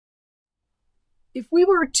if we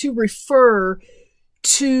were to refer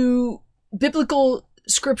to biblical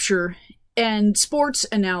scripture and sports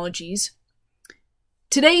analogies,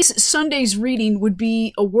 today's Sunday's reading would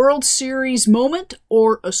be a World Series moment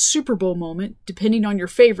or a Super Bowl moment, depending on your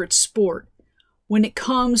favorite sport, when it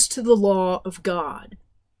comes to the law of God.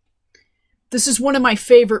 This is one of my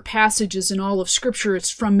favorite passages in all of Scripture. It's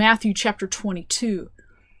from Matthew chapter 22.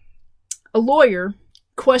 A lawyer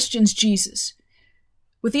questions Jesus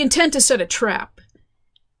with the intent to set a trap.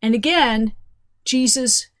 And again,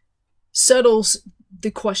 Jesus settles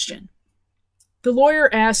the question. The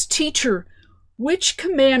lawyer asks, "Teacher, which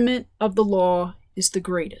commandment of the law is the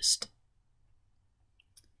greatest?"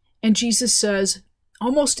 And Jesus says,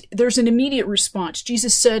 there's an immediate response.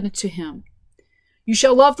 Jesus said to him, "You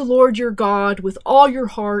shall love the Lord your God with all your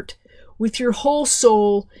heart, with your whole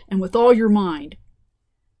soul, and with all your mind."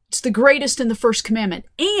 It's the greatest and the first commandment.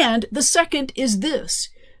 And the second is this: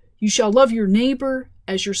 you shall love your neighbor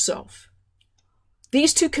as yourself.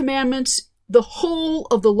 These two commandments, the whole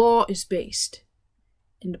of the law is based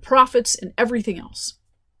in the prophets and everything else.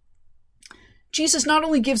 Jesus not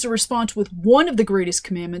only gives a response with one of the greatest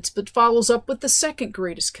commandments, but follows up with the second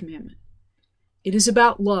greatest commandment. It is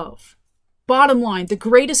about love. Bottom line, the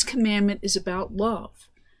greatest commandment is about love.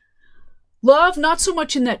 Love, not so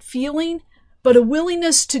much in that feeling, but a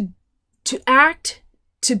willingness to act,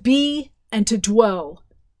 to be, and to dwell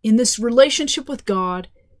in this relationship with God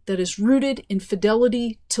that is rooted in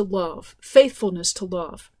fidelity to love, faithfulness to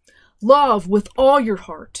love. Love with all your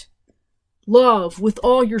heart, love with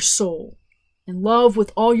all your soul, and love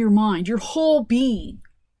with all your mind, your whole being.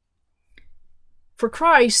 For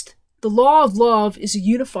Christ, the law of love is a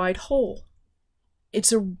unified whole.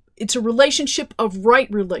 It's a relationship of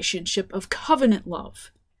right relationship, of covenant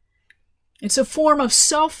love. It's a form of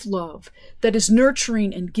self-love that is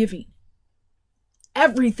nurturing and giving.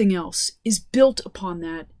 Everything else is built upon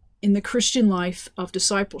that in the Christian life of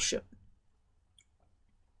discipleship.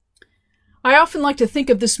 I often like to think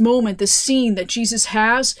of this moment, this scene that Jesus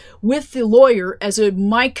has with the lawyer, as a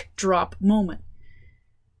mic drop moment.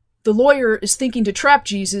 The lawyer is thinking to trap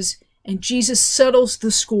Jesus, and Jesus settles the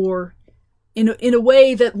score in a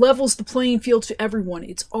way that levels the playing field to everyone.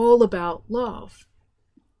 It's all about love.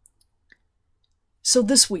 So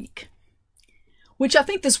this week, which I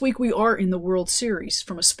think this week we are in the World Series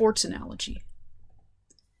from a sports analogy,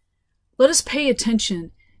 let us pay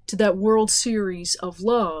attention to that World Series of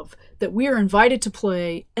love that we are invited to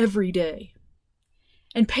play every day.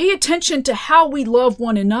 And pay attention to how we love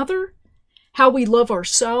one another, how we love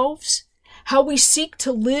ourselves, how we seek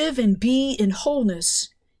to live and be in wholeness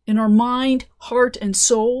in our mind, heart, and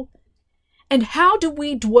soul, and how do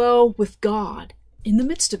we dwell with God in the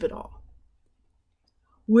midst of it all?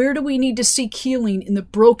 Where do we need to seek healing in the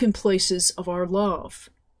broken places of our love?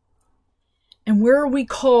 And where are we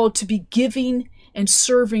called to be giving and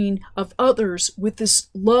serving of others with this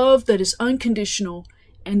love that is unconditional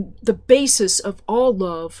and the basis of all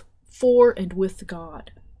love for and with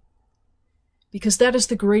God? Because that is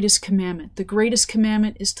the greatest commandment. The greatest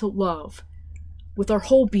commandment is to love with our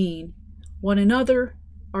whole being, one another,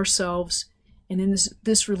 ourselves, and in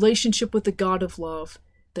this relationship with the God of love,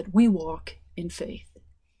 that we walk in faith.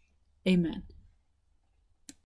 Amen.